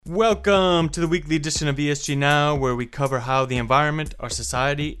Welcome to the weekly edition of ESG Now, where we cover how the environment, our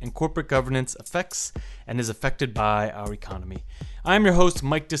society, and corporate governance affects and is affected by our economy. I'm your host,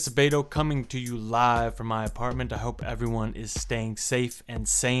 Mike Disabato, coming to you live from my apartment. I hope everyone is staying safe and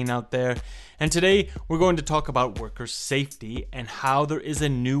sane out there. And today, we're going to talk about worker safety and how there is a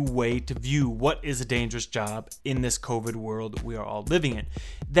new way to view what is a dangerous job in this COVID world we are all living in.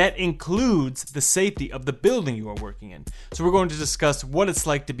 That includes the safety of the building you are working in. So we're going to discuss what it's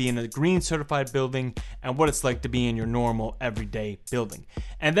like to be in a green certified building and what it's like to be in your normal everyday building.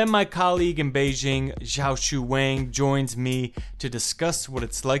 And then my colleague in Beijing, Xiaoshu Wang, joins me to discuss what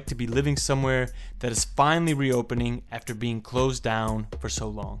it's like to be living somewhere that is finally reopening after being closed down for so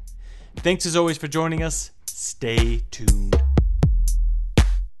long. Thanks as always for joining us. Stay tuned.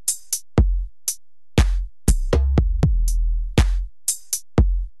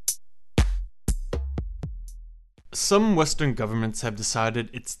 Some Western governments have decided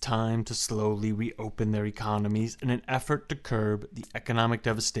it's time to slowly reopen their economies in an effort to curb the economic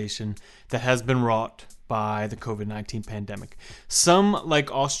devastation that has been wrought by the COVID-19 pandemic. Some,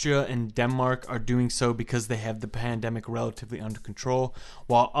 like Austria and Denmark, are doing so because they have the pandemic relatively under control,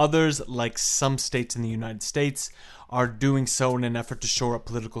 while others, like some states in the United States, are doing so in an effort to shore up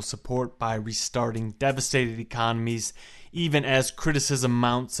political support by restarting devastated economies, even as criticism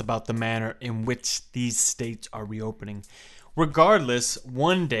mounts about the manner in which these states are reopening. Regardless,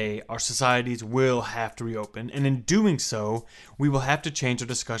 one day our societies will have to reopen, and in doing so, we will have to change our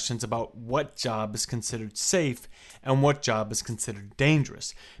discussions about what job is considered safe and what job is considered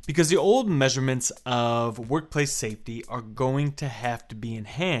dangerous. Because the old measurements of workplace safety are going to have to be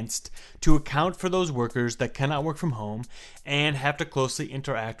enhanced to account for those workers that cannot work from home and have to closely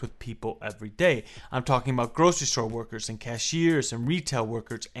interact with people every day. I'm talking about grocery store workers and cashiers and retail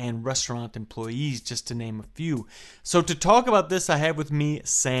workers and restaurant employees, just to name a few. So to talk about this, I have with me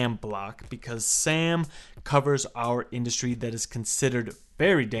Sam Block, because Sam covers our industry that is considered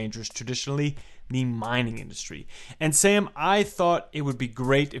very dangerous traditionally, the mining industry. And Sam, I thought it would be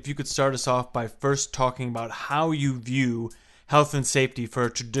great if you could start us off by first talking about how you view health and safety for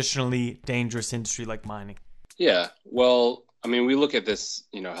a traditionally dangerous industry like mining. Yeah, well, I mean, we look at this,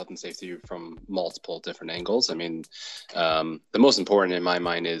 health and safety from multiple different angles. I mean, the most important in my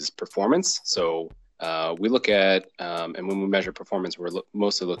mind is performance. So we look at, and when we measure performance, we're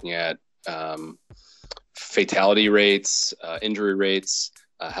mostly looking at fatality rates, injury rates,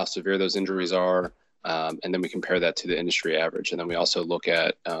 how severe those injuries are, and then we compare that to the industry average. And then we also look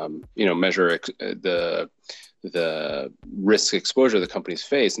at, measure the risk exposure the companies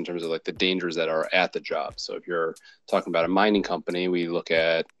face in terms of like the dangers that are at the job. So if you're talking about a mining company, we look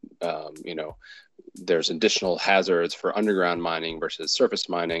at, there's additional hazards for underground mining versus surface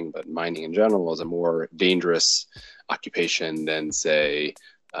mining, but mining in general is a more dangerous occupation than, say,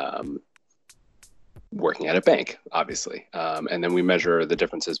 working at a bank, obviously. And then we measure the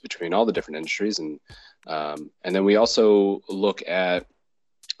differences between all the different industries. And then we also look at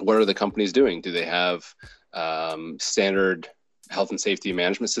what are the companies doing? Do they have standard health and safety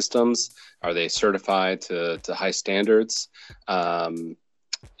management systems? Are they certified to high standards?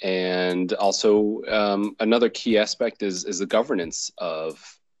 And also another key aspect is the governance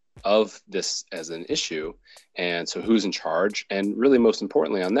of this as an issue. And so who's in charge? And really most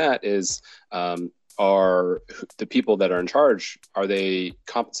importantly on that is, are the people that are in charge, are they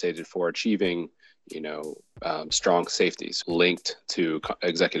compensated for achieving, strong safeties linked to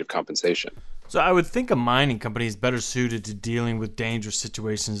executive compensation? So I would think a mining company is better suited to dealing with dangerous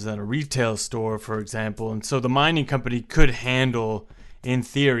situations than a retail store, for example. And so the mining company could handle, in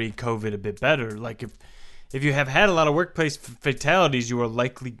theory, COVID a bit better. Like if you have had a lot of workplace fatalities, you are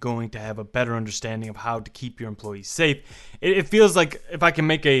likely going to have a better understanding of how to keep your employees safe. It feels like, if I can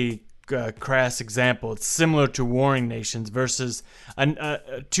make a crass example, it's similar to warring nations versus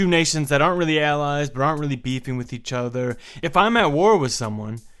two nations that aren't really allies but aren't really beefing with each other. If I'm at war with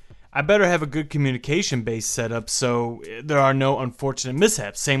someone, I better have a good communication base set up so there are no unfortunate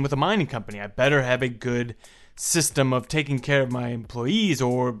mishaps. Same with a mining company. I better have a good system of taking care of my employees,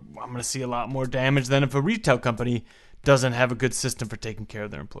 or I'm going to see a lot more damage than if a retail company doesn't have a good system for taking care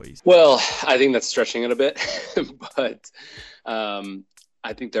of their employees. Well, I think that's stretching it a bit, but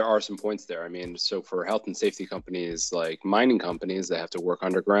I think there are some points there. I mean, so for health and safety companies like mining companies that have to work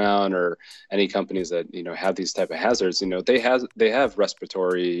underground, or any companies that, have these type of hazards, they have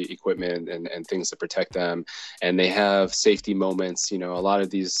respiratory equipment and things to protect them. And they have safety moments. A lot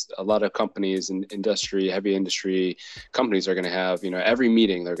of companies in heavy industry companies are going to have, every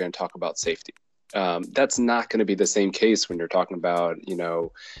meeting they're going to talk about safety. That's not going to be the same case when you're talking about,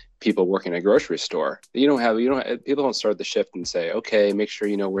 people working at a grocery store. People don't start the shift and say, okay, make sure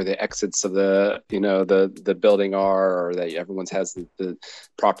you know where the exits of the building are, or that everyone has the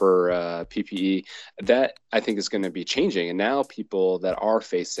proper PPE. That I think is going to be changing. And now people that are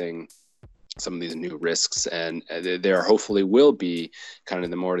facing some of these new risks, and there hopefully will be kind of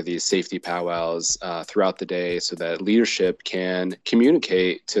the more of these safety powwows throughout the day, so that leadership can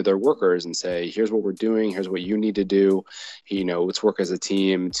communicate to their workers and say, here's what we're doing, here's what you need to do, let's work as a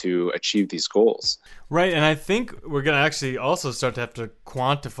team to achieve these goals. Right, and I think we're going to actually also start to have to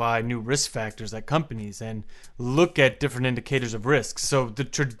quantify new risk factors at companies and look at different indicators of risk. So the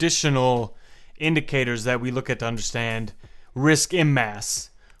traditional indicators that we look at to understand risk in mass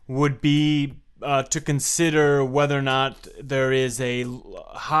would be to consider whether or not there is a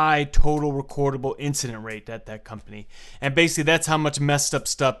high total recordable incident rate at that company. And basically that's how much messed up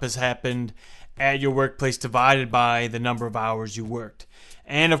stuff has happened at your workplace divided by the number of hours you worked.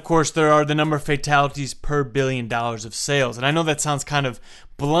 And of course there are the number of fatalities per $1 billion of sales. And I know that sounds kind of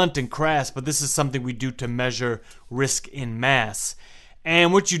blunt and crass, but this is something we do to measure risk in mass.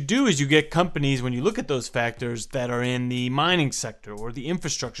 And what you do is you get companies, when you look at those factors, that are in the mining sector or the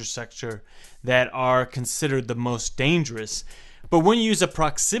infrastructure sector that are considered the most dangerous. But when you use a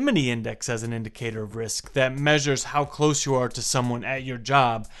proximity index as an indicator of risk that measures how close you are to someone at your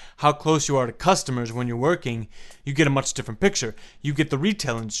job, how close you are to customers when you're working, you get a much different picture. You get the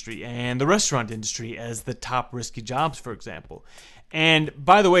retail industry and the restaurant industry as the top risky jobs, for example. And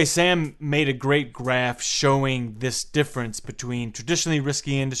by the way, Sam made a great graph showing this difference between traditionally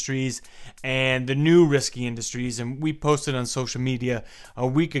risky industries and the new risky industries. And we posted on social media a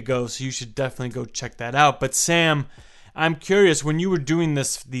week ago, so you should definitely go check that out. But Sam, I'm curious, when you were doing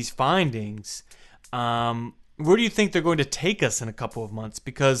these findings, where do you think they're going to take us in a couple of months?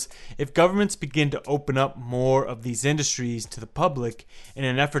 Because if governments begin to open up more of these industries to the public in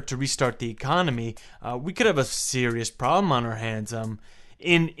an effort to restart the economy, we could have a serious problem on our hands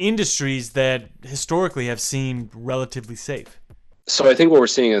in industries that historically have seemed relatively safe. So I think what we're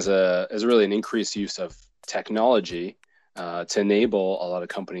seeing is really an increased use of technology to enable a lot of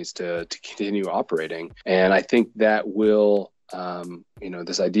companies to continue operating. And I think that will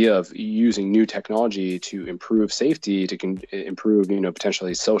this idea of using new technology to improve safety, to improve,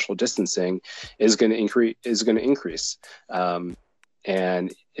 potentially social distancing, is going to increase.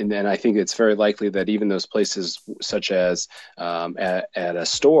 And then I think it's very likely that even those places, such as at a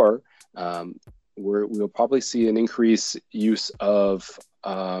store, we'll probably see an increased use of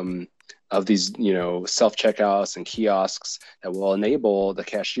these, self-checkouts and kiosks that will enable the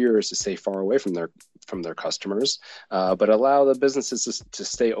cashiers to stay far away from their customers, but allow the businesses to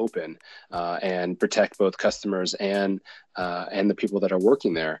stay open and protect both customers and the people that are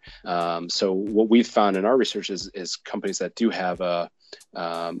working there. So what we've found in our research is companies that do have are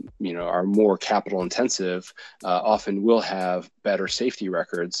more capital intensive, often will have better safety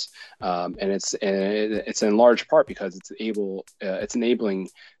records, and it's in large part because it's enabling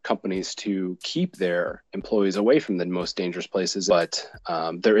companies to keep their employees away from the most dangerous places. But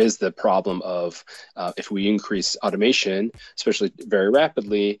there is the problem of if we increase automation, especially very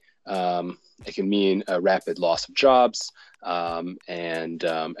rapidly, it can mean a rapid loss of jobs, and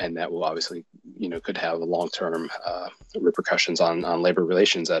that will obviously, could have long-term repercussions on labor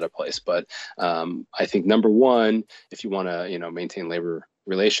relations at a place. But I think number one, if you want to, maintain labor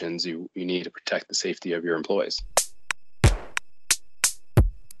relations, you need to protect the safety of your employees.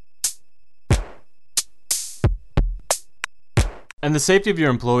 And the safety of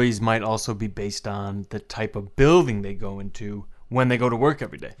your employees might also be based on the type of building they go into when they go to work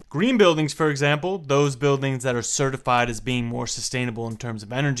every day. Green buildings, for example, those buildings that are certified as being more sustainable in terms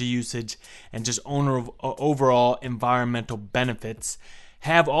of energy usage and just overall environmental benefits,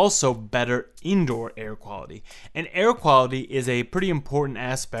 have also better indoor air quality. And air quality is a pretty important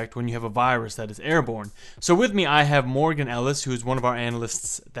aspect when you have a virus that is airborne. So with me, I have Morgan Ellis, who is one of our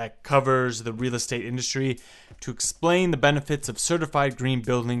analysts that covers the real estate industry, to explain the benefits of certified green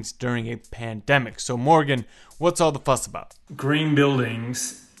buildings during a pandemic. So Morgan, what's all the fuss about? Green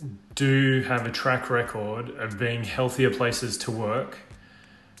buildings do have a track record of being healthier places to work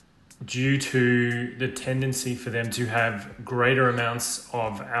due to the tendency for them to have greater amounts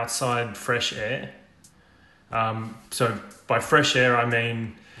of outside fresh air. So by fresh air, I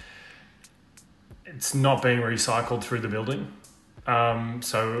mean it's not being recycled through the building.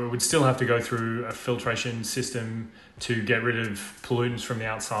 So it would still have to go through a filtration system to get rid of pollutants from the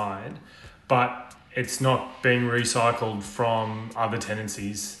outside, but it's not being recycled from other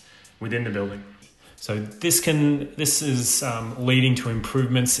tenancies within the building. So this is leading to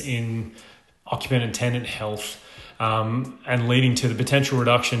improvements in occupant and tenant health, and leading to the potential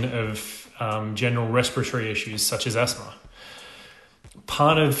reduction of general respiratory issues such as asthma.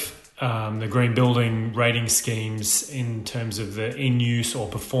 Part of the green building rating schemes in terms of the in-use or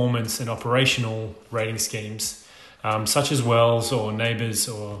performance and operational rating schemes, such as WELS or NABERS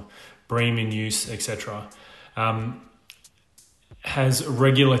or BREEAM in use, etc., has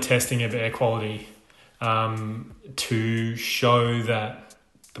regular testing of air quality to show that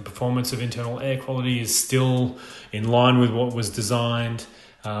the performance of internal air quality is still in line with what was designed,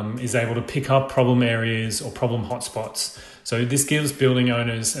 is able to pick up problem areas or problem hotspots. So this gives building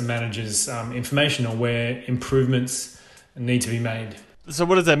owners and managers information on where improvements need to be made. So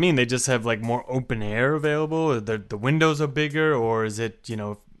what does that mean? They just have like more open air available? The windows are bigger, or is it,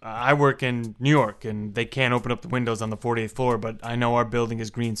 I work in New York and they can't open up the windows on the 48th floor, but I know our building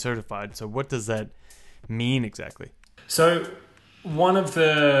is green certified. So what does that mean exactly? So one of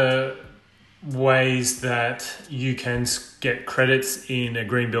the ways that you can get credits in a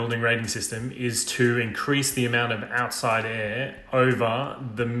green building rating system is to increase the amount of outside air over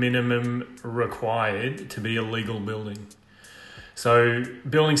the minimum required to be a legal building. So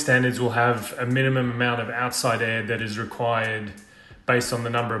building standards will have a minimum amount of outside air that is required based on the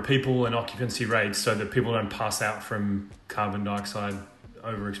number of people and occupancy rates so that people don't pass out from carbon dioxide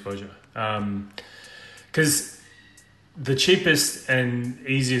overexposure. Because the cheapest and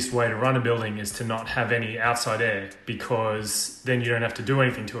easiest way to run a building is to not have any outside air, because then you don't have to do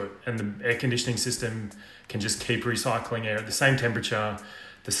anything to it. And the air conditioning system can just keep recycling air at the same temperature,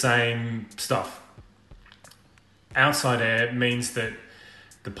 the same stuff. Outside air means that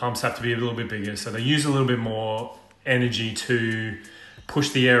the pumps have to be a little bit bigger. So they use a little bit more energy to push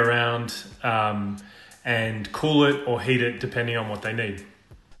the air around and cool it or heat it depending on what they need.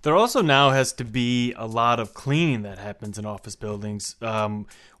 There also now has to be a lot of cleaning that happens in office buildings.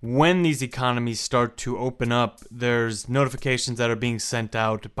 When these economies start to open up, there's notifications that are being sent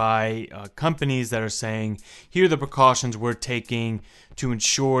out by companies that are saying, here are the precautions we're taking to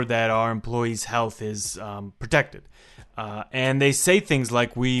ensure that our employees' health is protected. And they say things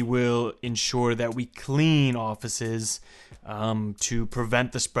like, we will ensure that we clean offices to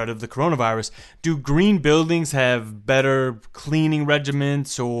prevent the spread of the coronavirus. Do green buildings have better cleaning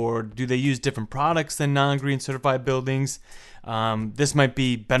regimens, or do they use different products than non-green certified buildings? This might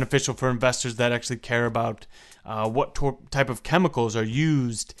be beneficial for investors that actually care about what type of chemicals are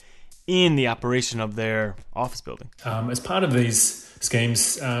used in the operation of their office building. As part of these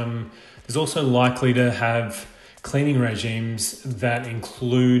schemes, there's also likely to have cleaning regimes that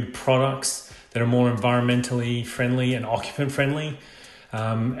include products that are more environmentally friendly and occupant friendly,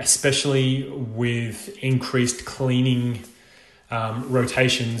 especially with increased cleaning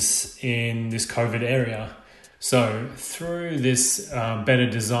rotations in this COVID area. So through this better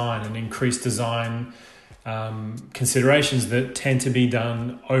design and increased design considerations that tend to be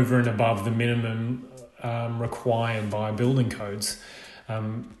done over and above the minimum required by building codes,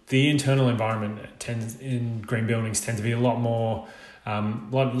 the internal environment in green buildings tend to be a lot more,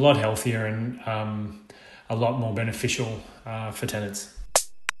 lot healthier and a lot more beneficial for tenants.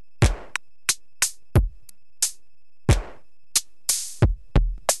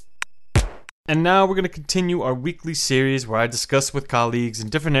 And now we're going to continue our weekly series where I discuss with colleagues in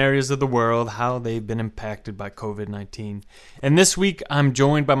different areas of the world how they've been impacted by COVID-19. And this week, I'm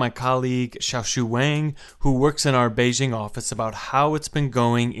joined by my colleague Xiaoshu Wang, who works in our Beijing office, about how it's been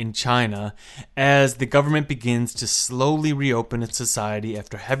going in China as the government begins to slowly reopen its society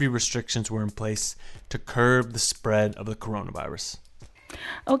after heavy restrictions were in place to curb the spread of the coronavirus.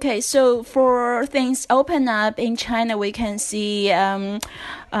 Okay, so for things open up in China, we can see, I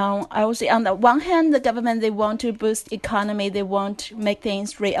would say on the one hand, the government, they want to boost economy, they want to make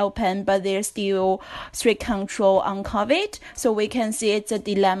things reopen, but there's still strict control on COVID. So we can see it's a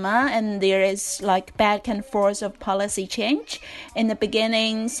dilemma, and there is like back and forth of policy change. In the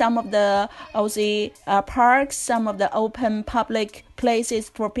beginning, some of the, I would say, parks, some of the open public places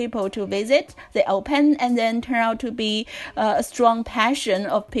for people to visit, they open and then turn out to be a strong passion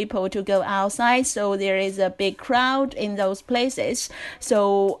of people to go outside. So there is a big crowd in those places.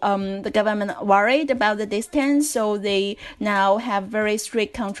 So the government worried about the distance. So they now have very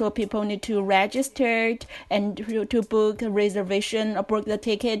strict control. People need to register and to book a reservation or book the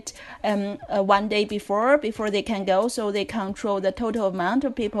ticket 1 day before they can go. So they control the total amount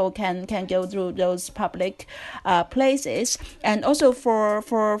of people can go through those public places. And also for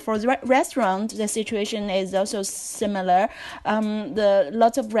the restaurant, the situation is also similar. The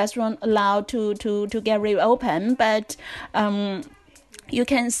lots of restaurants allowed to get reopened, but you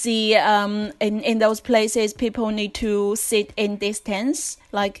can see in those places people need to sit in distance,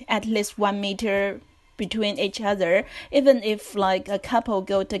 like at least 1 meter between each other. Even if like a couple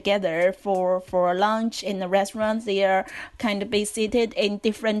go together for lunch in a restaurant, they are kind of be seated in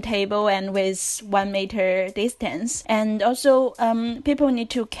different table and with 1 meter distance. And also people need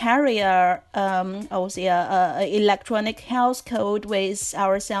to carry a electronic health code with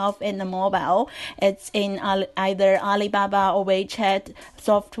ourselves in the mobile. It's in either Alibaba or WeChat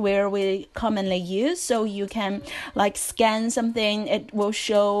software we commonly use, so you can like scan something, it will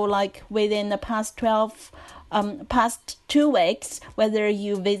show like within the past 2 weeks whether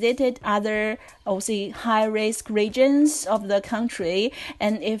you visited other high risk regions of the country,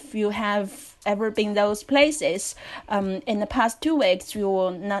 and if you have ever been those places in the past 2 weeks, you will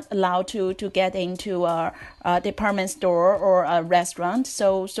not allowed to get into a department store or a restaurant.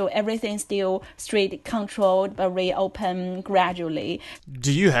 So everything's still strict controlled but reopen gradually.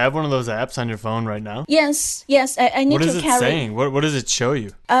 Do you have one of those apps on your phone right now? Yes, I need What to is it carry. saying? What does it show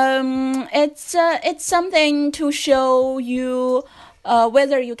you? It's something to show you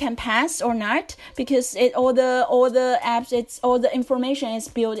whether you can pass or not, because all the apps, it's all the information is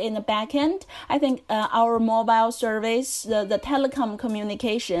built in the backend. I think our mobile service, the telecom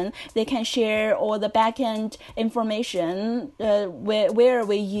communication, they can share all the backend information where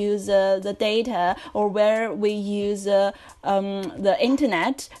we use the data, or where we use the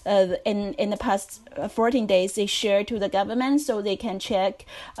internet in the past 14 days. They share to the government, so they can check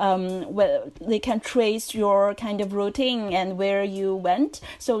they can trace your kind of routine and where you went.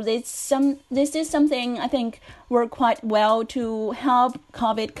 So this is something I think work quite well to help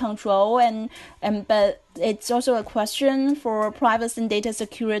COVID control, but it's also a question for privacy and data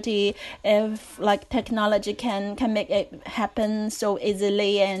security, if like technology can make it happen so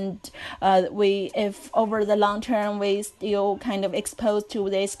easily, and if over the long term we still kind of exposed to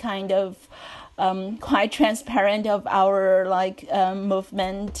this kind of quite transparent of our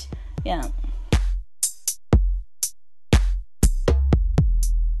movement. Yeah.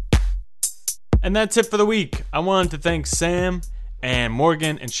 And that's it for the week. I wanted to thank Sam and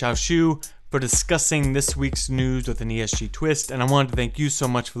Morgan and Xiaoshu for discussing this week's news with an ESG twist. And I wanted to thank you so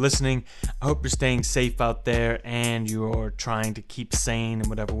much for listening. I hope you're staying safe out there and you're trying to keep sane in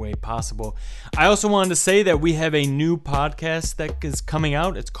whatever way possible. I also wanted to say that we have a new podcast that is coming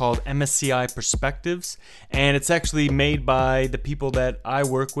out. It's called MSCI Perspectives, and it's actually made by the people that I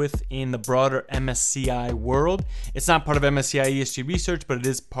work with in the broader MSCI world. It's not part of MSCI ESG Research, but it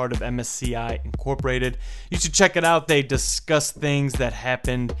is part of MSCI Incorporated. You should check it out. They discuss things that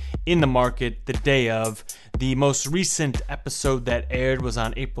happened in the market the day of. The most recent episode that aired was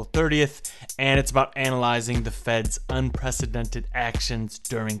on April 30th, and it's about analyzing the Fed's unprecedented actions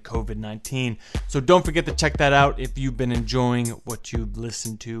during COVID-19. So don't forget to check that out if you've been enjoying what you've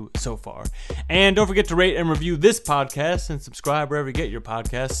listened to so far. And don't forget to rate and review this podcast and subscribe wherever you get your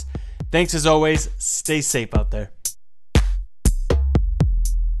podcasts. Thanks as always. Stay safe out there.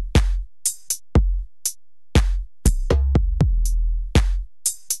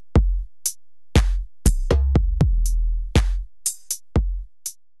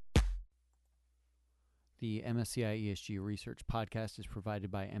 The MSCI ESG Research podcast is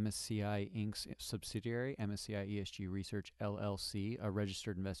provided by MSCI Inc.'s subsidiary, MSCI ESG Research, LLC, a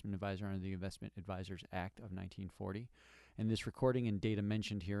registered investment advisor under the Investment Advisors Act of 1940. And this recording and data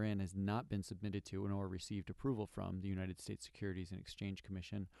mentioned herein has not been submitted to nor received approval from the United States Securities and Exchange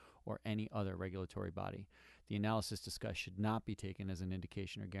Commission or any other regulatory body. The analysis discussed should not be taken as an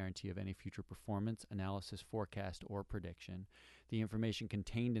indication or guarantee of any future performance, analysis, forecast, or prediction. The information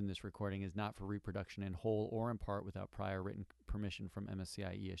contained in this recording is not for reproduction in whole or in part without prior written permission from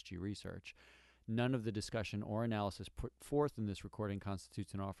MSCI ESG Research. None of the discussion or analysis put forth in this recording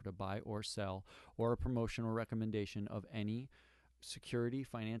constitutes an offer to buy or sell, or a promotion or recommendation of any security,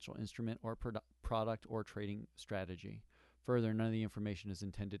 financial instrument, or product or trading strategy. Further, none of the information is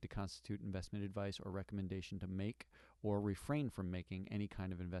intended to constitute investment advice or recommendation to make or refrain from making any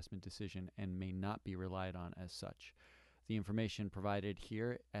kind of investment decision and may not be relied on as such. The information provided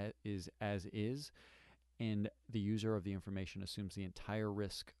here is as is, and the user of the information assumes the entire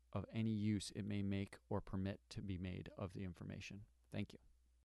risk of any use it may make or permit to be made of the information. Thank you.